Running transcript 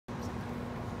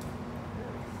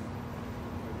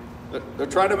They're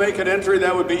trying to make an entry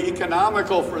that would be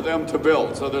economical for them to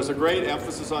build. So there's a great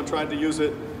emphasis on trying to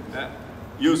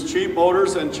use cheap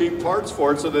motors and cheap parts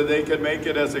for it so that they can make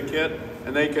it as a kit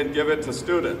and they can give it to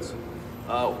students.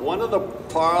 One of the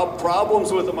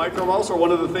problems with the micromouse, or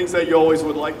one of the things that you always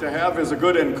would like to have, is a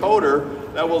good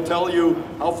encoder that will tell you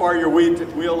how far your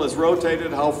wheel is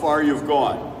rotated, how far you've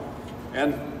gone.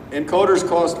 And encoders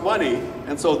cost money,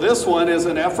 and so this one is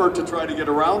an effort to try to get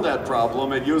around that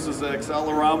problem. It uses the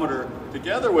accelerometer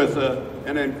together with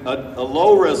a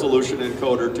low resolution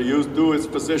encoder to do its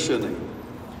positioning.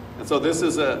 And so this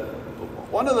is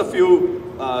one of the few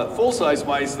full-size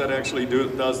mice that actually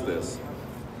does this.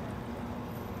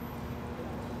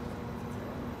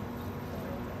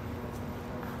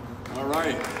 All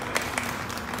right.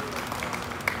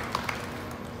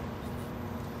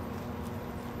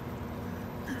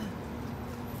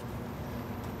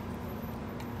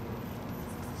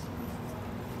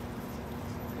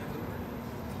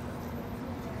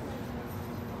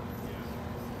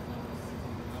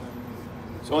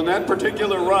 So in that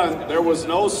particular run, there was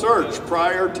no search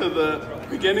prior to the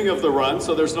beginning of the run,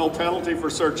 so there's no penalty for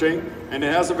searching, and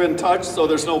it hasn't been touched, so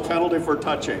there's no penalty for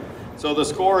touching. So the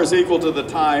score is equal to the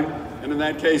time, and in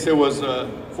that case it was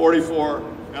 44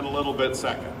 and a little bit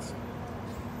seconds.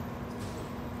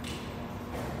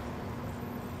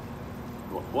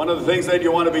 One of the things that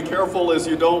you want to be careful is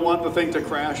you don't want the thing to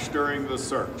crash during the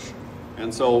search.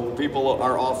 And so people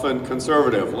are often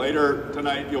conservative. Later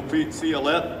tonight you'll see a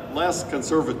less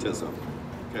conservatism.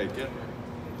 Okay,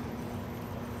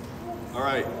 all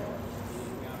right.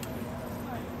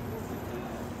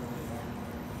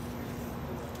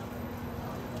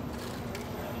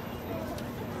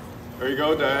 There you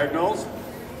go, diagonals.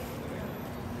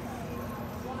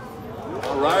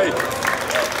 All right,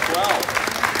 12.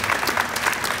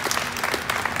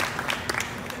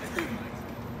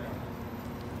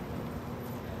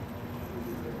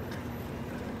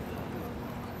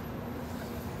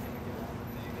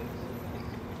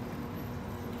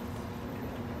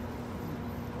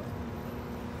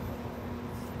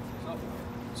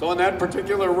 So in that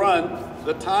particular run,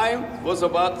 the time was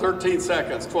about 13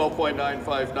 seconds,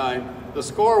 12.959. The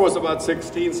score was about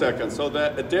 16 seconds. So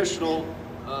that additional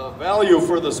value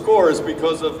for the score is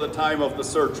because of the time of the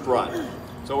searched run.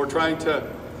 So we're trying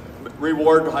to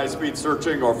reward high-speed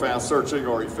searching or fast searching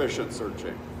or efficient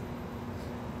searching.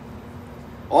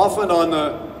 Often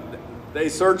they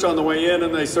search on the way in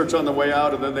and they search on the way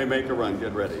out and then they make a run.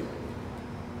 Get ready.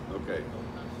 Okay,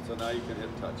 so now you can hit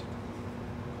touch.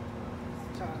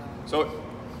 So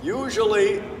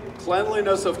usually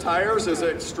cleanliness of tires is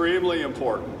extremely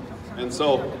important. And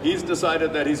so he's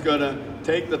decided that he's going to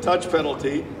take the touch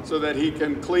penalty so that he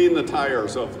can clean the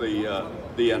tires of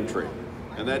the entry.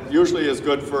 And that usually is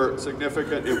good for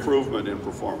significant improvement in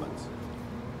performance.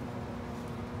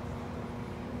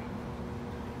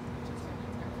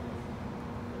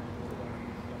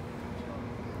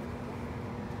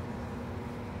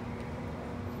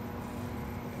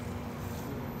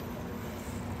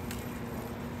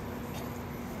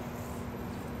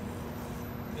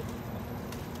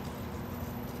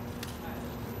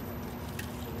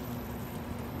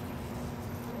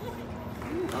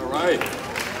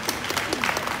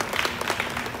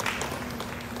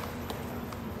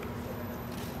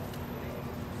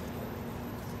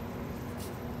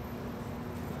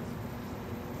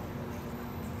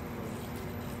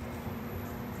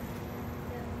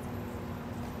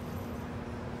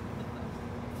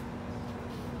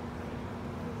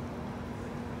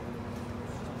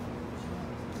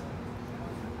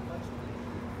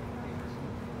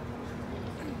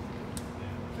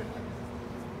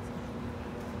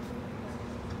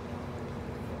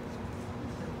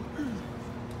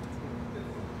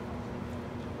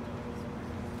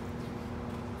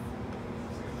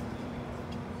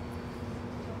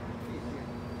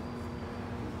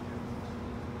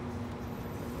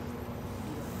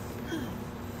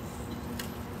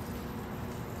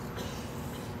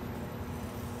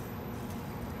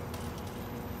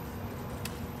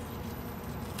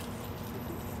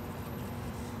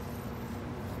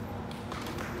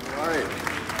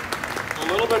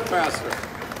 Bit faster.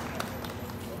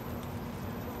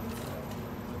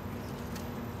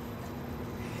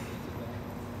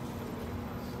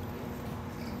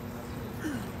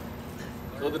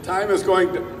 So the time is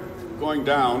going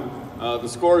down. The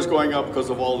score is going up because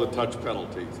of all the touch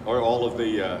penalties, or all of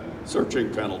the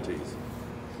searching penalties.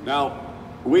 Now,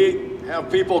 we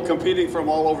have people competing from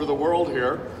all over the world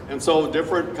here, and so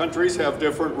different countries have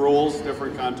different rules,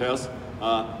 different contests,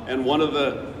 and one of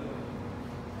the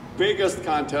biggest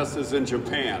contest is in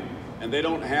Japan. and they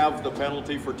don't have the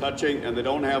penalty for touching, and they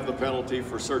don't have the penalty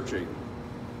for searching.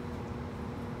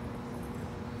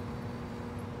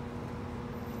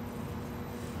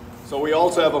 So we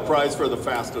also have a prize for the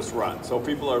fastest run. So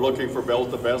people are looking for both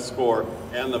the best score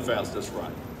and the fastest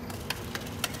run.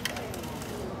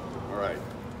 All right.